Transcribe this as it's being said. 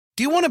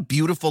Do you want a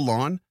beautiful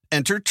lawn?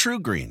 Enter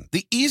TruGreen,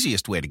 the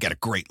easiest way to get a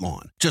great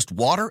lawn. Just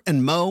water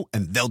and mow,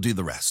 and they'll do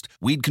the rest.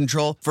 Weed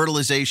control,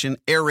 fertilization,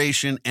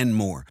 aeration, and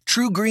more.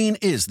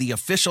 TruGreen is the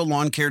official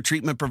lawn care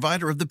treatment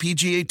provider of the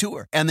PGA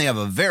Tour, and they have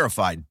a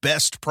verified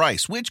best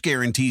price, which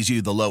guarantees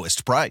you the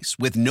lowest price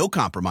with no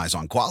compromise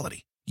on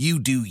quality. You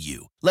do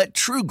you. Let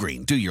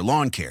TruGreen do your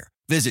lawn care.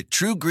 Visit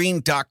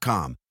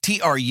TruGreen.com,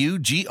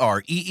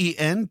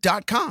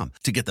 TruGreen.com,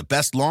 to get the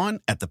best lawn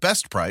at the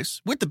best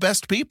price with the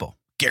best people.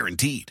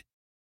 Guaranteed.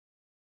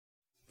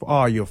 For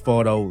all your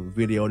photo,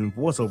 video, and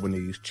voiceover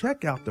needs,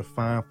 check out the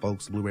fine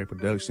folks at Blueberry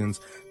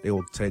Productions. They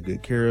will take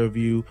good care of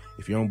you.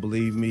 If you don't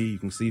believe me, you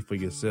can see for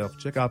yourself.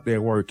 Check out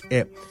their work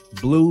at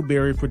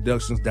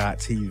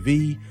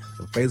blueberryproductions.tv,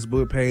 the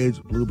Facebook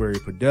page, Blueberry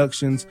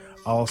Productions,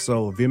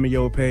 also a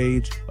Vimeo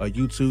page, a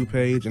YouTube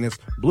page, and it's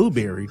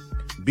Blueberry,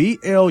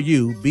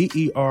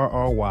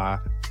 BLUBERRY,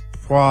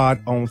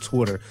 Prod on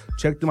Twitter.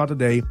 Check them out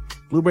today.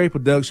 Blueberry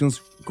Productions,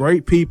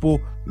 great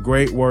people,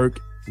 great work,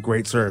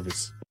 great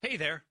service. Hey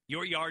there,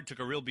 your yard took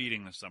a real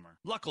beating this summer.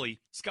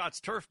 Luckily, Scott's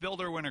Turf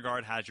Builder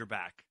WinterGuard has your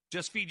back.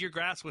 Just feed your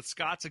grass with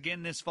Scott's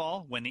again this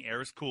fall when the air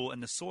is cool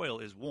and the soil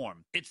is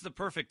warm. It's the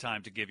perfect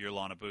time to give your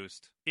lawn a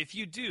boost. If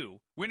you do,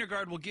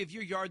 WinterGuard will give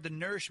your yard the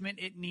nourishment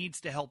it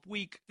needs to help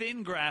weak,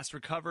 thin grass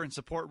recover and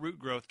support root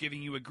growth,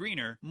 giving you a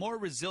greener, more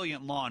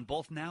resilient lawn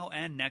both now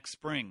and next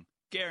spring.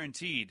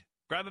 Guaranteed.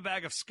 Grab a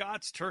bag of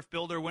Scott's Turf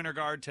Builder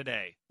WinterGuard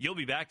today. You'll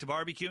be back to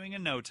barbecuing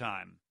in no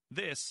time.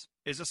 This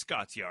is a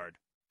Scott's Yard.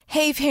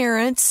 Hey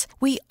parents,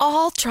 we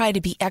all try to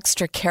be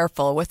extra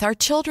careful with our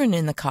children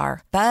in the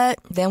car, but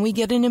then we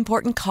get an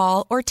important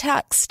call or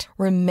text.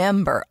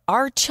 Remember,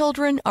 our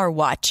children are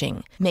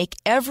watching. Make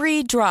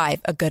every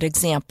drive a good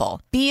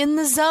example. Be in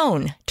the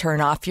zone. Turn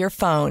off your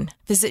phone.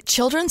 Visit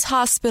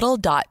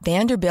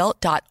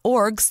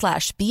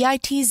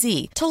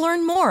childrenshospital.vanderbilt.org/BITZ to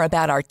learn more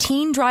about our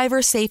teen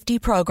driver safety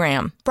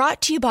program.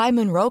 Brought to you by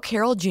Monroe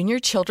Carroll Jr.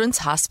 Children's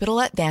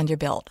Hospital at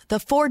Vanderbilt, the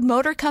Ford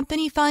Motor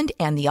Company Fund,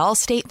 and the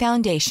Allstate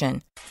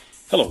Foundation.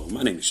 Hello,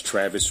 my name is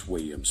Travis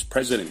Williams,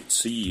 President and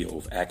CEO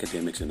of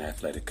Academics and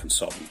Athletic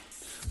Consulting,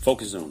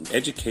 focusing on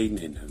educating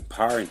and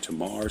empowering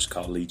tomorrow's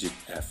collegiate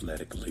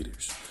athletic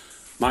leaders.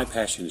 My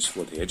passion is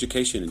for the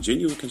education and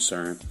genuine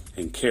concern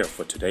and care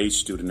for today's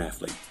student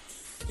athlete.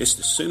 It's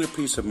the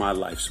centerpiece of my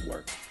life's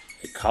work.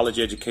 A college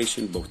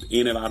education, both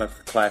in and out of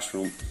the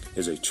classroom,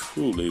 is a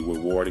truly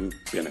rewarding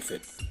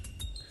benefit.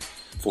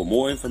 For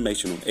more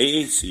information on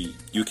AAC,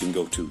 you can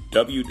go to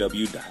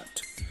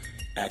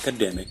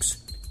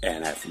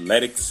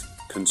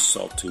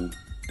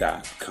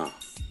www.academicsandathleticsconsulting.com.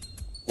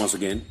 Once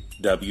again,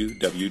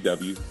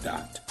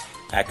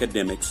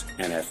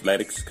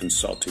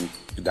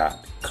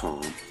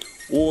 www.academicsandathleticsconsulting.com.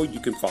 Or you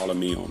can follow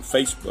me on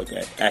Facebook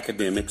at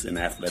Academics and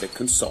Athletic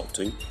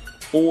Consulting,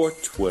 or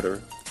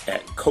Twitter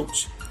at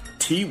Coach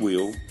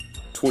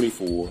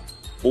TWill24,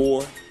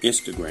 or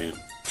Instagram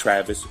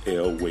Travis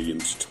L.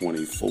 Williams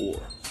 24.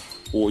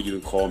 Or you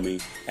can call me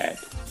at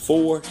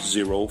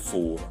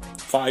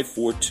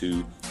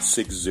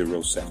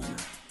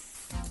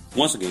 404-542-6079.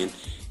 Once again,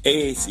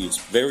 AAC is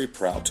very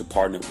proud to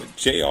partner with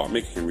J.R.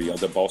 McHenry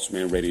of the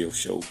Bossman Radio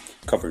Show,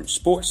 covering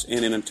sports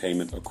and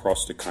entertainment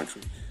across the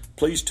country.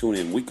 Please tune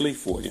in weekly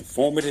for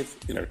informative,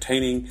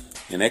 entertaining,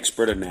 and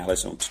expert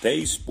analysis on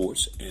today's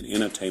sports and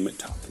entertainment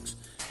topics.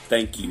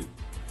 Thank you.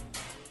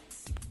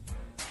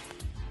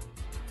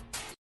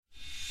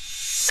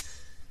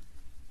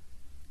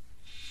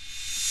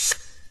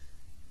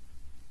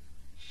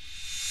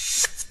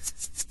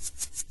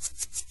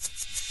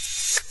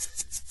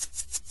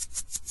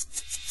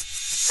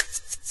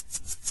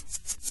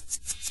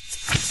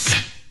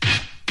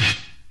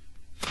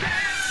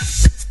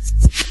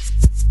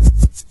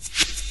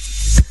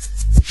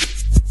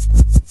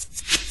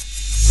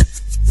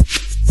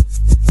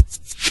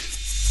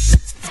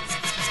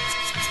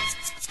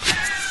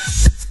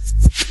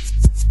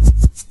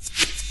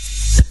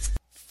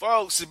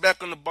 Folks,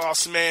 back on the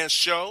Boss Man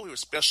Show. We're a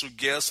special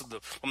guest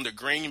from the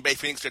Green Bay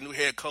Phoenix, their new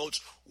head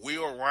coach,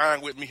 Will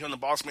Ryan, with me here on the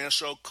Boss Man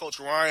Show. Coach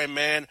Ryan,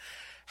 man,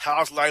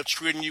 how's life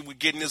treating you with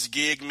getting this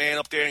gig, man,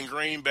 up there in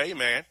Green Bay,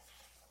 man?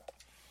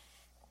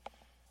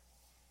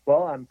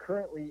 Well, I'm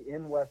currently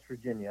in West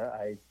Virginia.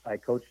 I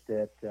coached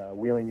at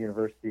Wheeling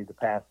University the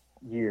past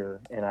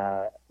year, and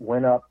I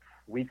went up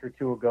a week or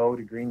two ago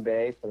to Green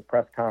Bay for the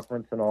press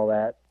conference and all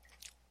that.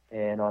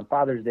 And on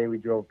Father's Day, we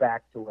drove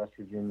back to West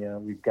Virginia.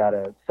 We've got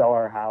to sell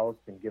our house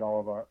and get all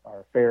of our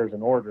affairs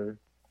in order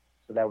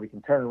so that we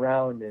can turn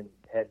around and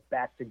head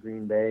back to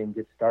Green Bay and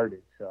get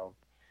started. So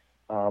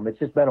it's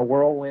just been a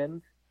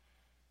whirlwind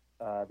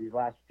these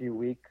last few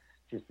weeks.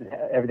 Just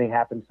everything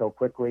happened so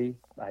quickly.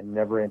 I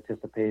never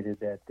anticipated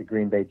that the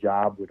Green Bay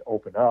job would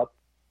open up.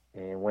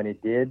 And when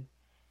it did,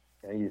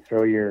 you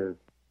throw your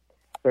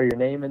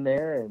name in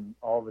there, and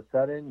all of a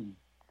sudden you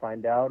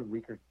find out a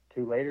week or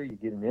two later you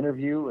get an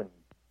interview, and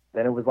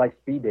then it was like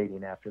speed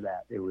dating after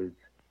that. It was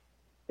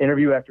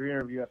interview after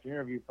interview after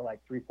interview for like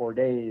 3-4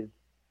 days.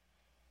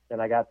 Then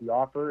I got the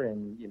offer,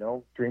 and,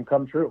 dream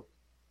come true.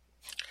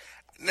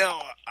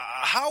 Now,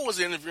 how was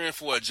interviewing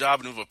for a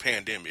job in a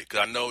pandemic? 'Cause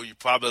I know you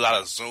probably a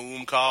lot of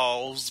Zoom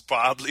calls,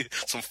 probably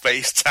some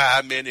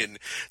FaceTiming and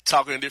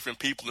talking to different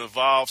people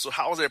involved. So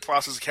how was that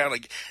process kind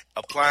of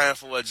applying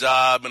for a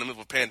job in the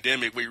middle of a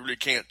pandemic where you really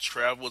can't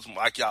travel as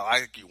like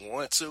you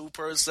want to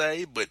per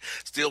se, but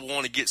still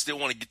want to get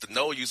to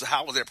know you? So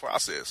how was that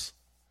process?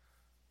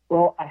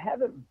 Well, I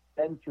haven't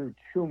been through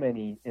too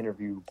many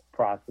interview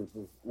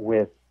processes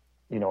with,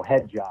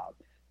 head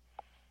jobs.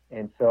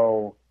 And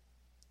so,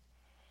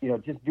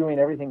 just doing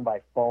everything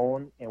by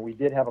phone, and we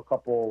did have a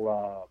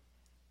couple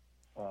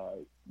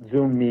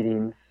Zoom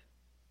meetings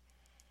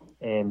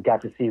and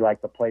got to see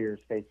like the players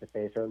face to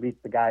face, or at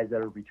least the guys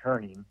that are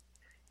returning.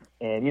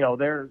 And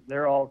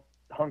they're all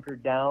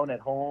hunkered down at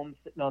home,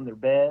 sitting on their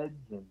beds,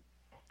 and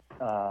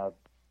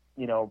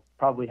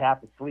probably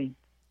half asleep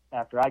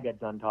after I got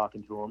done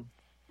talking to them.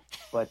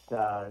 But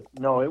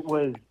no, it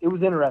was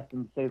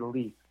interesting to say the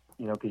least.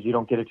 Because you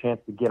don't get a chance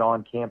to get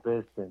on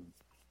campus and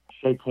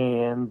shake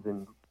hands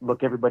and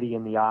look everybody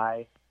in the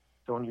eye.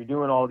 So when you're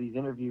doing all these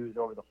interviews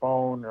over the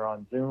phone or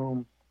on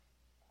Zoom,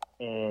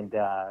 and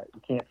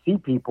you can't see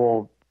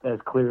people as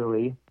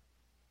clearly,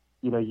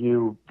 you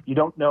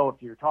don't know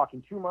if you're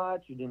talking too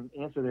much, you didn't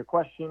answer their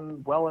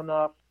question well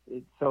enough.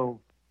 It's a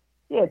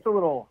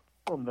little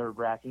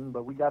nerve-wracking,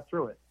 but we got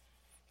through it.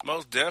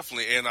 Most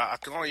definitely, and I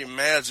can only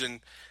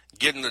imagine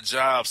getting the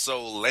job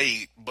so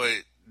late,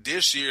 but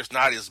this year it's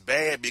not as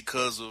bad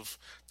because of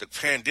the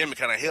pandemic.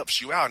 Kind of helps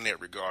you out in that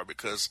regard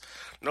because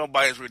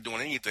nobody's really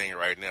doing anything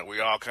right now.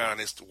 We're all kind of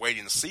just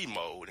waiting to see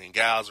mode, and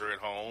guys are at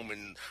home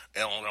and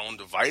on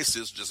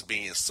devices just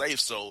being safe.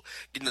 So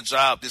getting the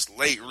job this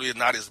late really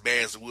not as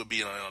bad as it would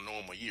be in a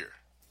normal year.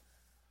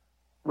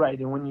 Right,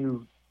 and when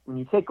you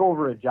take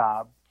over a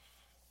job,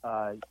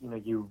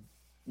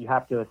 you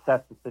have to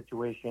assess the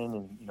situation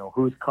and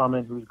who's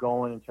coming, who's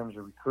going in terms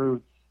of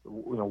recruits,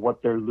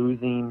 what they're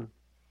losing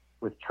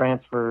with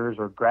transfers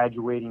or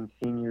graduating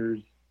seniors.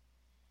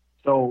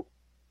 So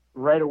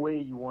right away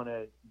you want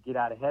to get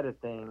out ahead of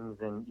things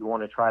and you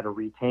want to try to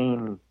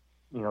retain,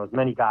 as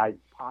many guys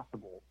as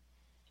possible.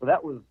 So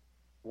that was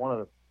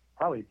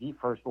probably the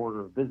first order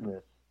of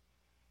business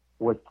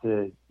was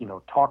to,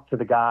 talk to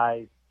the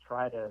guys,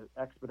 try to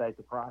expedite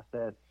the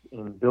process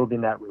in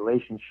building that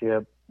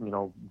relationship,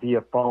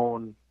 via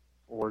phone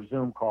or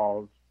Zoom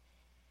calls,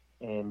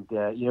 and,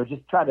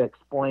 just try to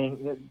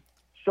explain,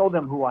 show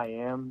them who I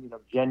am,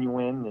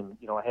 genuine, and,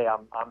 hey,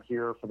 I'm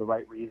here for the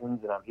right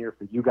reasons, and I'm here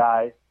for you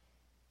guys.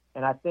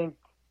 And I think,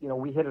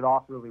 we hit it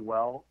off really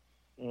well,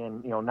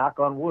 and, knock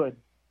on wood,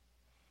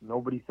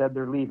 nobody said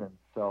they're leaving.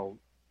 So,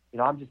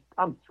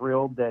 I'm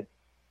thrilled that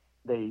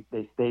they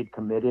stayed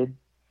committed,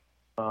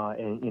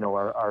 and,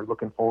 are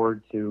looking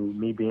forward to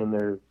me being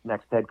their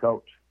next head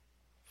coach.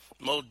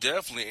 Most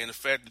definitely, and the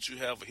fact that you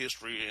have a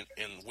history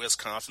in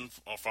Wisconsin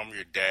from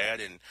your dad,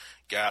 and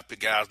guys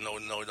know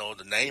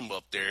the name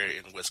up there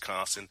in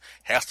Wisconsin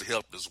has to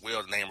help as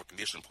well. The name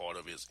recognition part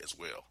of it as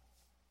well.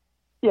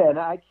 Yeah, and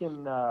I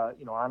can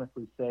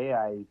honestly say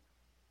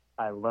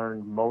I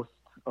learned most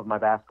of my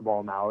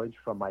basketball knowledge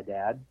from my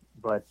dad,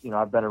 but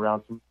I've been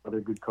around some other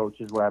good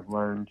coaches where I've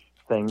learned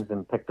things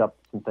and picked up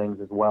some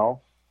things as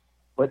well.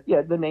 But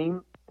yeah, the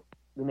name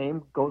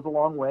goes a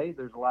long way.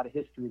 There's a lot of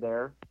history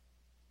there.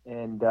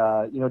 And,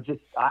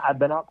 I've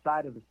been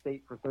outside of the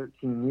state for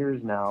 13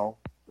 years now,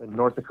 in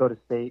North Dakota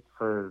State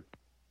for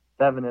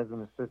 7 as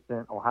an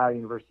assistant, Ohio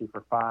University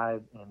for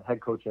 5, and head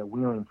coach at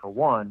Wheeling for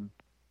 1.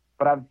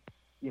 But I've,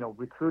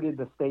 recruited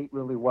the state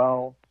really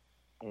well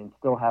and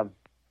still have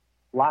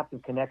lots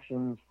of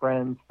connections,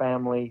 friends,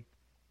 family.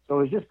 So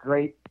it was just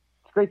great.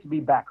 It's great to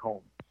be back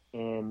home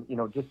and,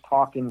 just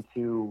talking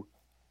to,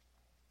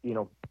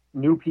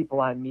 new people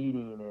I'm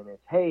meeting, and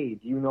it's, hey,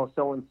 do you know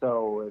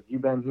so-and-so? Have you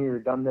been here,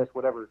 done this,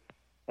 whatever?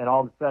 And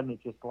all of a sudden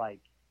it's just like,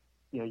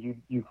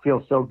 you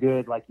feel so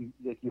good, like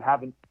you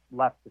haven't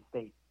left the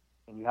state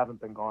and you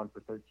haven't been gone for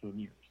 13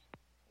 years.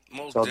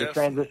 The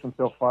transition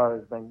so far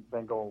has been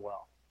going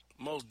well.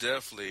 Most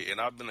definitely.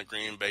 And I've been to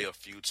Green Bay a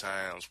few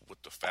times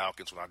with the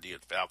Falcons when I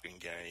did Falcon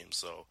games.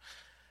 So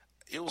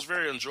it was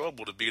very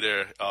enjoyable to be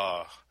there.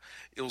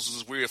 It was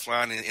just weird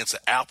flying into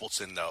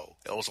Appleton, though.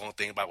 That was the only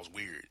thing about it was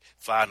weird.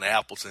 Flying to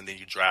Appleton, then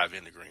you drive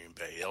into Green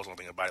Bay. That was the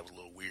only thing about it was a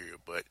little weird.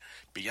 But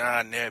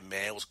beyond that,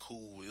 man, it was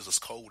cool. It was as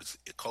cold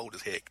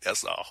as heck.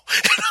 That's all.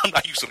 I'm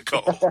not used to the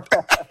cold.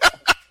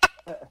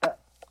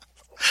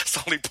 It's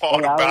the only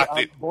part about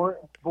it. I'm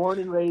born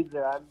and raised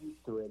there. I'm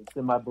used to it. It's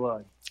in my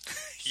blood.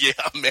 Yeah,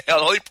 man. The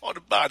only part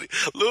about it,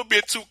 a little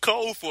bit too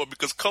cold for me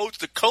because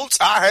the coach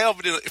I have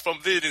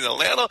from visiting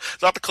Atlanta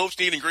is not the coach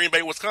needed in Green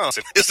Bay,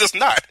 Wisconsin. It's just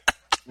not.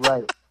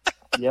 Right.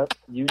 Yep.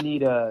 You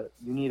need a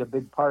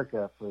big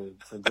parka for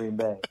Green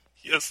Bay.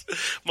 Yes,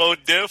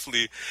 most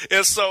definitely.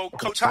 And so,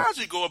 Coach, how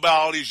did you go about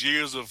all these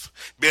years of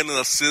being an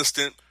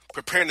assistant,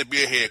 preparing to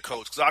be a head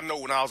coach? Because I know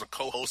when I was a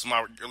co-host in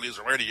my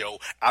earliest radio,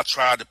 I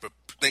tried to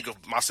think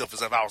of myself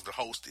as if I was the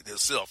host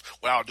itself,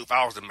 what I would do if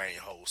I was the main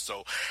host.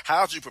 So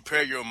how did you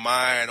prepare your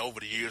mind over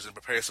the years and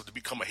prepare yourself to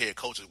become a head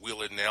coach at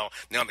Wheeling now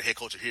the head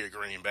coach here at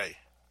Green Bay?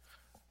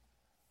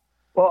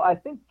 Well, I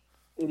think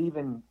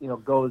even,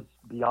 goes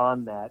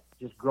beyond that.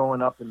 Just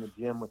growing up in the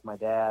gym with my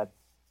dad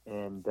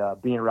and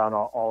being around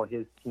all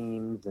his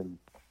teams and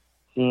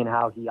seeing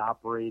how he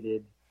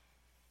operated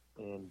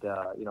and,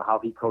 how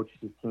he coached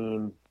his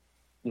teams,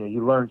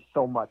 you learn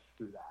so much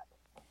through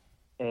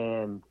that.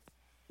 And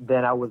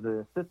then I was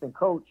an assistant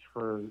coach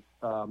for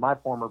my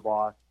former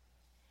boss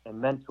and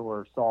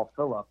mentor, Saul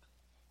Phillips.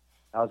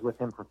 I was with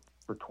him for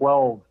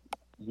 12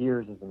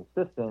 years as an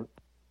assistant.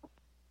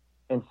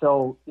 And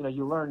so,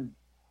 you learn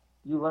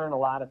a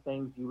lot of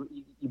things. You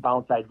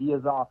bounce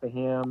ideas off of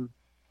him,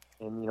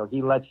 and,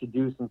 he lets you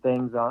do some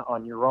things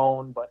on your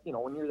own. But,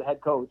 when you're the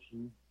head coach,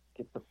 you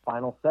get the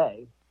final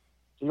say.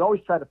 So you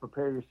always try to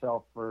prepare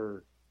yourself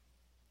for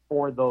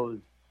those,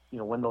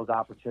 when those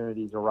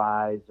opportunities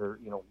arise, or,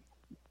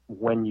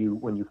 when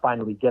you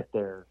finally get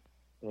there.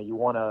 You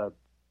want to,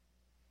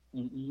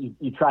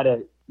 you try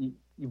to, you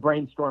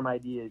brainstorm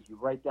ideas, you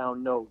write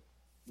down notes,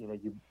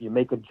 you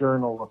make a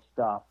journal of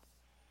stuff,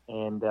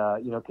 and,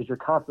 because you're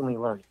constantly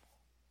learning.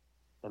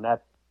 And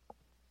that's,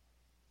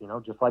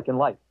 just like in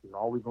life, you're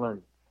always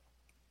learning.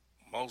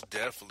 Most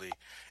definitely.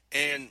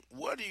 And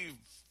what do you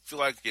feel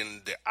like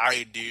in the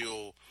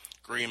ideal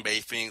Green Bay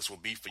Phoenix will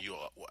be for you,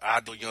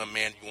 ideal young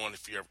man you want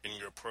in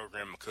your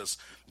program? Because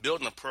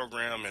building a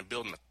program and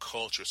building a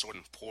culture is so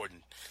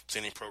important to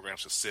any program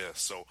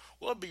success. So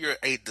what would be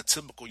the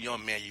typical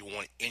young man you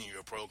want in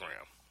your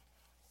program?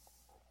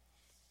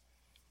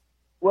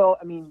 Well,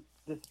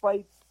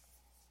 despite,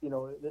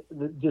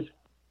 just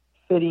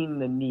fitting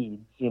the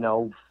needs,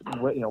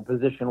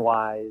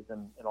 position-wise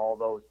and all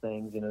those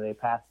things, they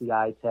pass the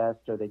eye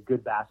test, are they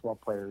good basketball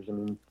players?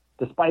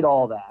 Despite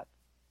all that,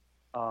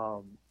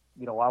 I'm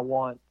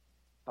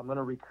going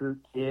to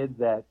recruit kids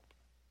that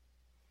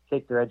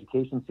take their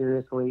education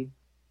seriously,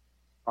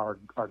 are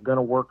going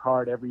to work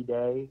hard every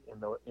day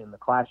in the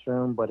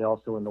classroom, but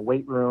also in the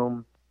weight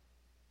room,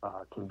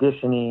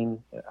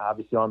 conditioning,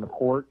 obviously on the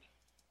court.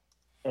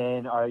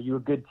 And are you a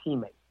good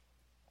teammate?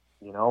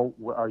 Do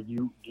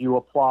you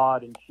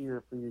applaud and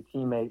cheer for your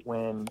teammate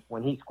when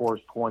he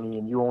scores 20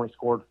 and you only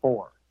scored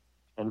 4,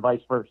 and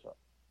vice versa?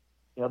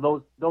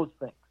 Those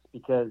things,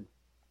 because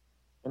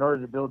in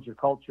order to build your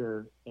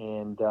culture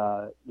and,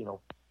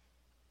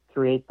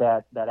 create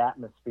that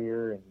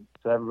atmosphere, and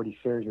so everybody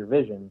shares your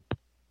vision,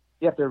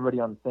 you have to have everybody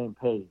on the same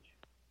page.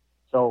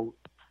 So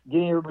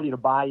getting everybody to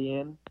buy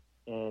in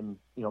and,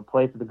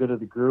 play for the good of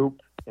the group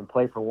and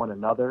play for one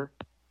another,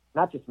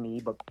 not just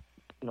me, but,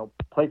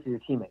 play for your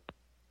teammates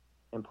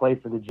and play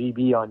for the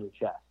GB on your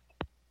chest.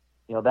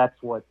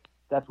 That's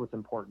what's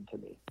important to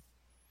me.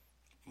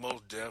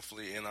 Most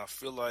definitely. And I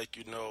feel like,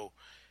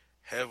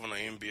 having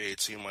an NBA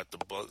team like the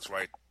Bucks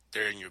right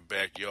there in your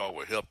backyard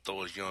will help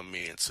those young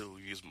men too.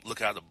 You just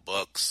look how the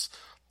Bucks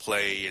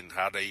play and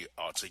how they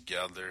are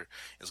together.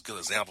 It's a good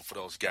example for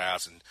those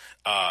guys. And,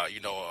 of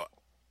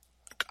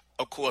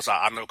course,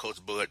 I know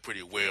Coach Bud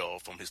pretty well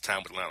from his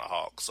time with Atlanta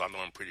Hawks, so I know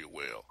him pretty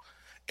well.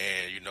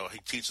 And, he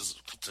teaches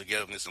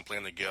togetherness and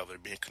playing together,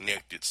 being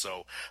connected.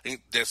 So I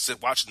think that's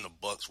it. Watching the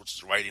Bucks, which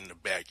is right in the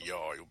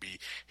backyard, will be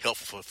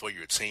helpful for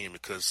your team,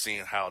 because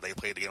seeing how they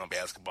play the game of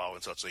basketball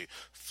in such a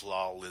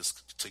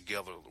flawless,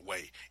 together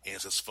way. And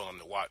it's just fun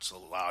to watch. So a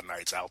lot of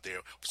nights out there,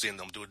 seeing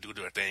them do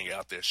their thing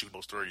out there, shoot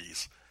those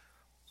threes.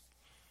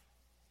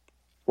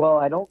 Well,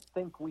 I don't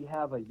think we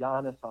have a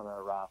Giannis on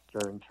our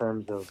roster in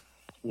terms of,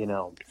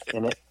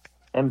 an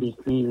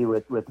MVP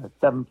with a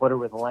 7-footer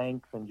with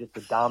length and just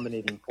a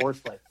dominating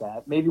force like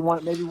that. Maybe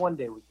one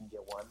day we can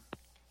get one.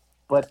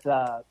 But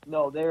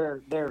no,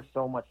 they're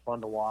so much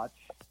fun to watch.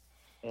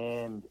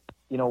 And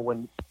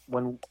when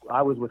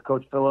I was with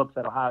Coach Phillips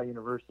at Ohio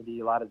University,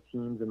 a lot of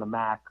teams in the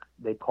MAC,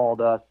 they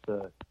called us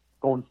the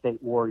Golden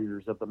State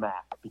Warriors of the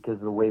MAC because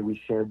of the way we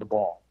shared the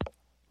ball.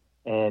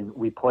 And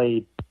we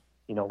played,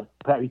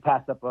 we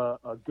passed up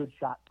a good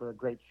shot for a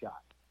great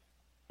shot.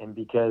 And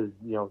because,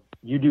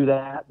 you do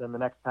that, then the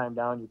next time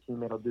down, your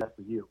teammate will do that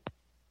for you.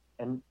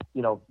 And,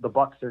 the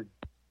Bucks are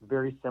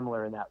very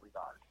similar in that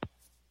regard.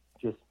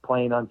 Just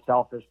playing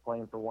unselfish,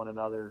 playing for one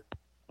another.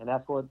 And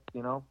that's what,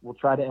 we'll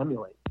try to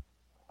emulate.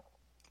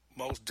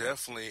 Most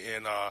definitely.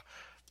 And I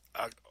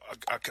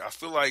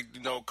feel like,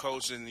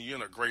 Coach, and you're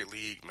in a great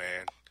league,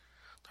 man.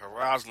 The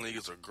Horizon League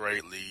is a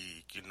great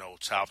league,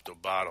 top to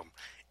bottom.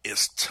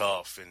 It's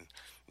tough. And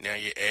now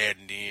you're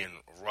adding in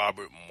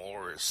Robert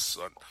Morris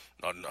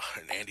and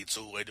Andy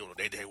Toole.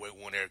 They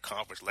won their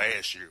conference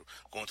last year,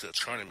 going to the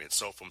tournament.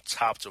 So from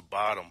top to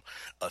bottom,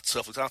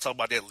 tough. We're talk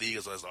about that league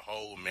as a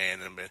whole,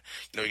 man. And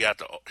you got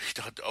the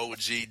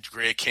OG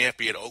Greg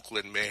Campy at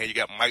Oakland, man. You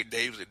got Mike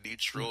Davis at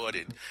Detroit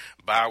and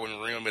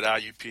Byron Rim at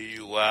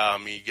IUPUI. Wow,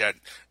 you got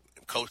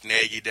Coach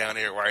Nagy down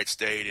there at Wright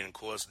State, and of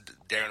course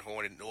Darren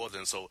Horn at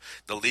Northern. So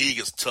the league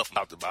is tough from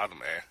top to bottom,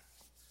 man.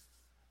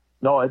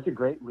 No, it's a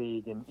great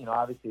league, and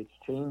obviously it's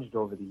changed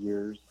over the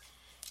years.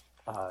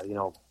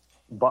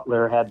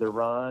 Butler had their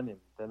run, and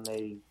then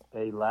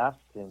they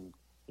left, and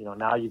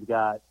now you've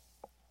got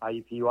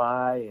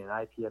IUPUI and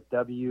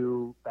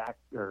IPFW back,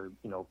 or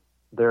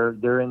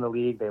they're in the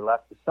league. They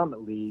left the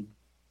Summit League,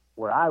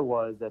 where I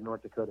was at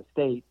North Dakota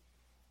State,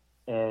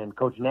 and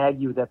Coach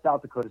Nagy was at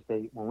South Dakota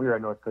State when we were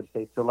at North Dakota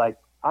State. So, like,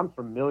 I'm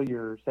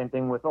familiar. Same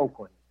thing with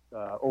Oakland.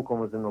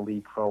 Oakland was in the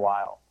league for a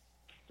while.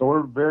 So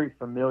we're very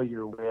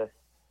familiar with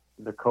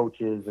the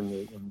coaches and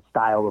the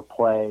style of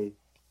play,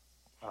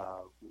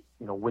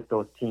 with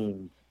those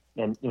teams.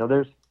 And,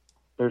 there's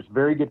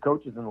very good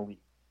coaches in the league.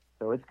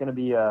 So it's going to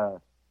be a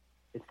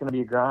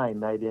grind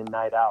night in,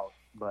 night out.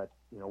 But,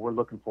 we're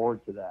looking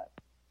forward to that.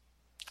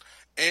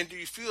 And do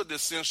you feel that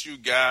since you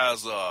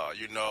guys, or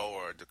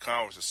the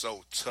conference is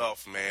so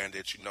tough, man,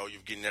 that, you're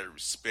getting that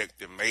respect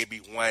that maybe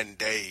one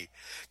day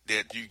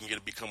that you can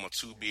become a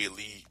 2-bid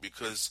league?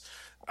 Because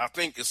I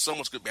think there's so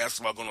much good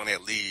basketball going on in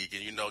that league.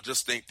 And,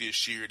 just think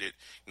this year that,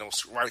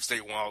 Wright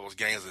State won all those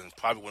games and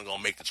probably wasn't going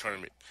to make the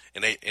tournament.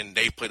 And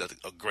they played a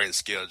great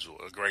schedule,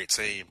 a great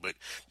team. But,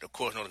 of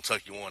course, Northern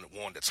Kentucky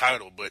won the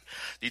title. But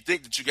do you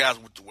think that you guys,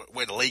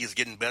 where the league is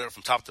getting better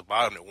from top to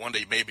bottom, that one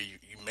day maybe you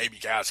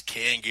guys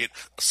can get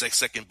a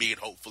second bid,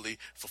 hopefully,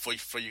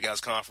 for you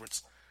guys'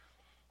 conference?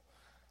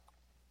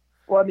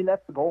 Well, I mean,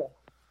 that's the goal.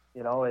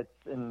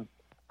 And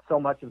so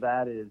much of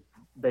that is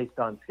based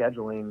on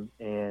scheduling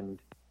and,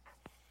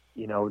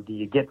 do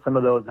you get some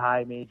of those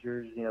high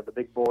majors, the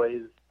big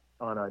boys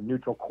on a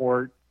neutral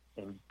court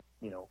and,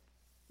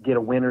 get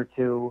a win or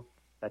two?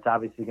 That's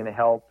obviously going to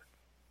help.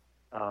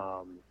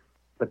 But,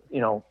 at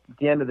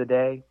the end of the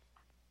day,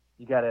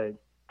 you got to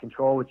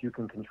control what you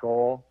can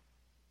control.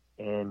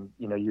 And,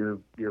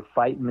 you're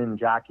fighting and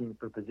jockeying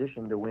for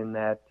position to win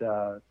that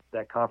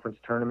conference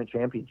tournament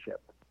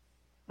championship.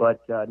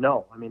 But,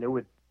 no, I mean,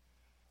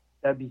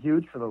 that'd be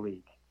huge for the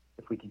league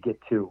if we could get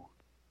 2.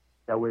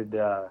 That'd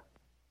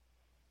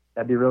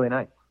be really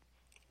nice.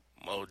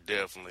 Most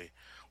definitely.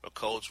 Well,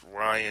 Coach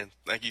Ryan,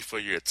 thank you for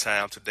your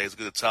time today. It's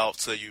good to talk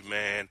to you,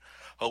 man.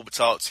 Hope to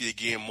talk to you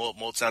again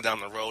more time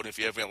down the road. If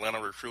you're ever in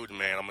Atlanta recruiting,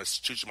 man, I'm going to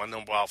shoot you my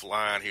number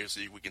offline here so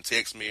we can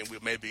text me and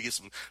we'll maybe get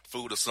some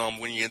food or something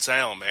when you're in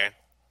town, man.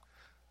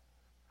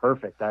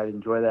 Perfect. I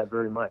enjoy that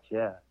very much,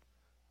 yeah.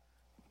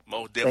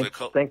 Most definitely,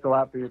 Coach. Thanks a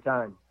lot for your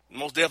time.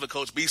 Most definitely,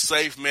 Coach. Be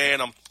safe, man.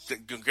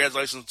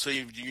 Congratulations to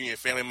you and your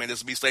family, man.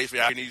 Just be safe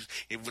out here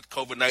with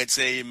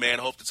COVID-19, man.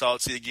 Hope to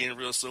talk to you again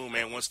real soon,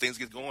 man, once things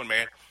get going,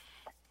 man.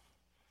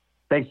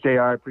 Thanks,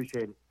 JR. I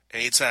appreciate it.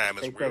 Anytime.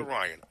 It's Will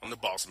Ryan on the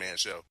Boss Man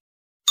Show.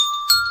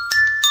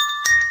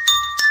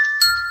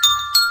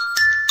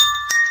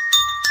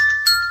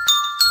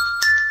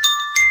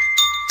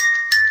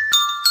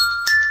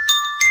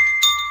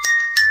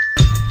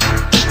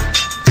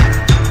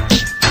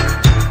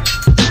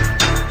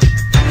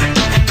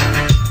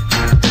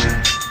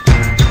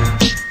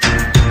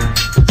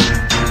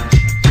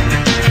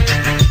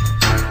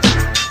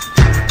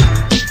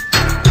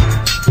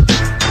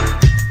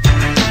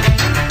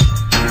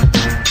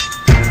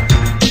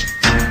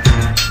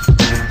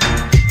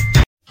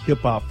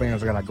 Hip-hop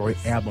fans, I got a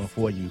great album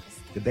for you.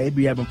 The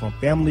debut album from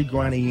Family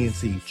Grind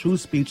ENT, True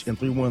Speech and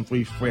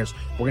 313 Fresh.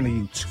 We're going to give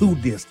you 2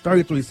 discs,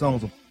 33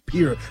 songs of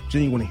pure,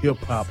 genuine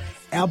hip-hop.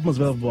 Album is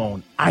available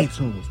on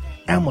iTunes,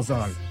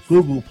 Amazon,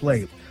 Google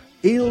Play,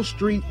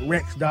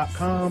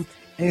 illstreetrex.com,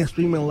 and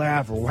streaming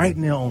live right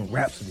now on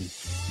Rhapsody,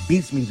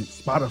 Beats Music,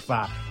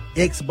 Spotify,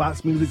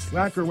 Xbox Music,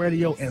 Slacker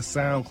Radio, and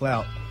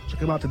SoundCloud. Check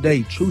them out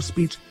today, True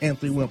Speech and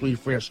 313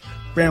 Fresh,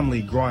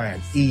 Family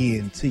Grind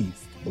ENT.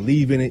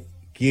 Believe in it,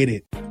 get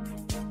it.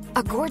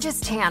 A gorgeous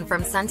tan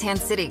from Suntan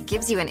City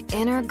gives you an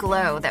inner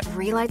glow that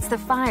relights the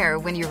fire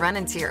when you run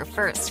into your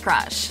first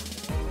crush.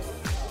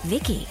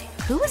 Vicky,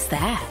 who was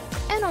that?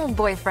 An old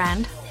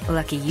boyfriend.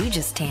 Lucky you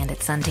just tanned at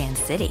Suntan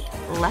City.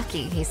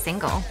 Lucky he's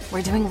single.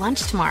 We're doing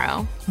lunch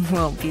tomorrow.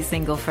 Won't be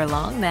single for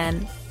long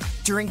then.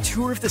 During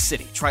Tour of the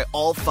City, try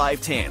all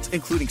 5 tans,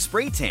 including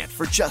spray tan,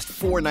 for just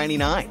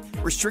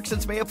 $4.99.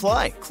 Restrictions may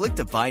apply. Click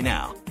to buy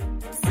now.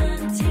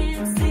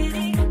 Suntan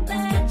City,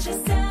 let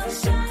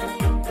yourself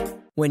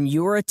shine. When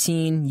you're a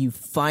teen, you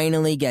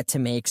finally get to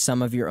make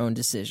some of your own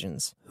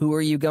decisions. Who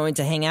are you going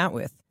to hang out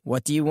with?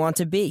 What do you want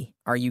to be?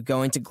 Are you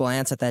going to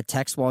glance at that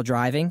text while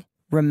driving?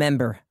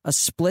 Remember, a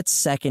split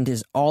second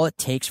is all it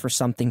takes for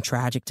something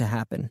tragic to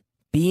happen.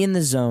 Be in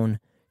the zone.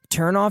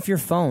 Turn off your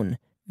phone.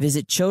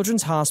 Visit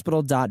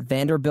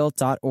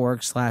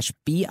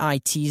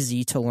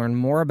childrenshospital.vanderbilt.org/BITZ to learn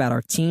more about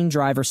our teen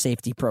driver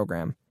safety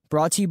program.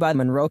 Brought to you by the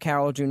Monroe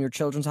Carroll Jr.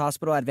 Children's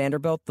Hospital at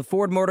Vanderbilt, the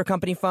Ford Motor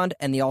Company Fund,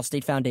 and the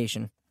Allstate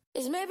Foundation.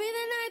 It's maybe the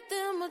night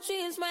that my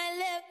dreams might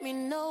let me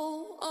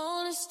know.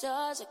 All the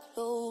stars are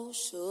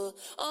closer.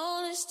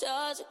 All the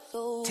stars are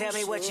closer. Tell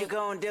me what you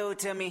gonna do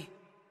to me.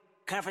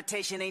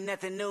 Confrontation ain't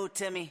nothing new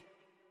to me.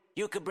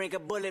 You could bring a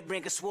bullet,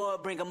 bring a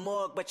sword, bring a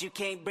morgue, but you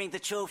can't bring the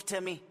truth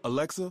to me.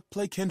 Alexa,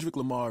 play Kendrick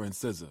Lamar and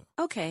SZA.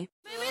 Okay.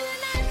 Maybe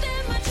the night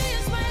that my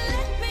dreams might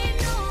let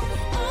me know.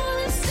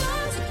 All the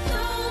stars are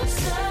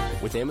closer.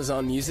 With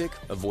Amazon Music,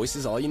 a voice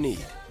is all you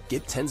need.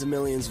 Get tens of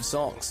millions of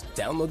songs.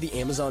 Download the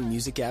Amazon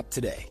Music app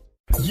today.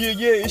 Yeah,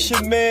 it's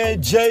your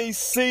man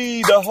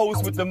JC, the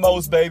host with the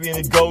most, baby, and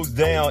it goes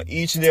down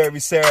each and every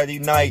Saturday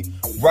night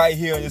right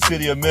here in the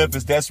city of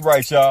Memphis. That's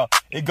right, y'all.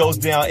 It goes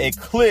down at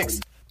Clicks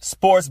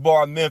Sports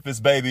Bar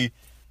Memphis, baby.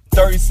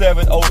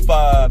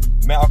 3705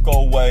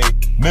 Malco Way,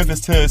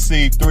 Memphis,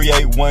 Tennessee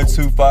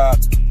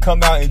 38125.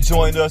 Come out and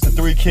join us, the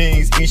Three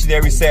Kings, each and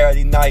every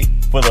Saturday night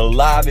for the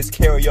livest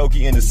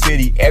karaoke in the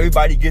city.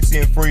 Everybody gets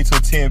in free till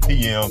 10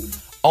 p.m.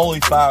 Only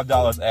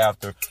 $5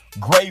 after.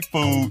 Great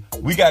food.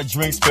 We got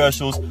drink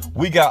specials.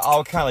 We got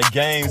all kind of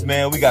games,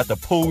 man. We got the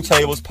pool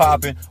tables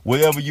popping.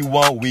 Whatever you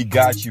want, we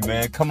got you,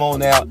 man. Come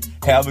on out.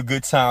 Have a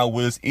good time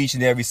with us each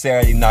and every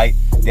Saturday night.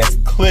 That's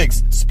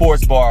Clicks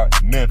Sports Bar,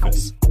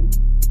 Memphis.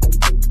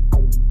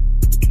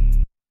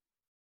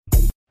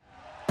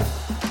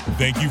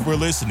 Thank you for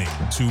listening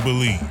to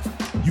Believe.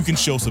 You can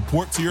show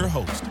support to your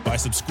host by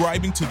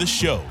subscribing to the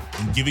show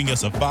and giving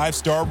us a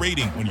 5-star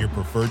rating on your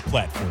preferred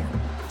platform.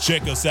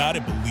 Check us out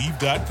at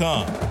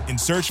Believe.com and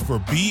search for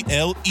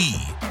BLEAV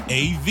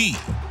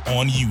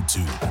on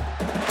YouTube.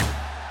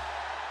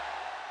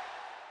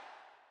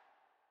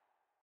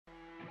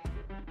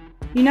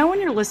 You know when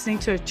you're listening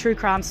to a true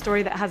crime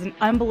story that has an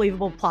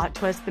unbelievable plot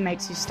twist that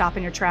makes you stop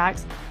in your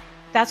tracks?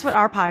 That's what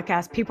our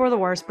podcast, People Are the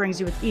Worst,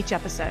 brings you with each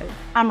episode.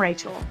 I'm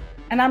Rachel.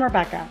 And I'm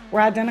Rebecca. We're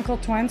identical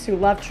twins who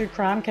love true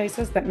crime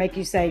cases that make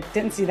you say,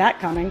 didn't see that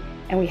coming,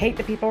 and we hate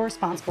the people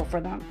responsible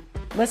for them.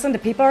 Listen to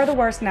People Are the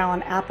Worst now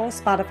on Apple,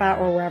 Spotify,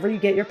 or wherever you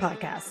get your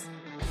podcasts.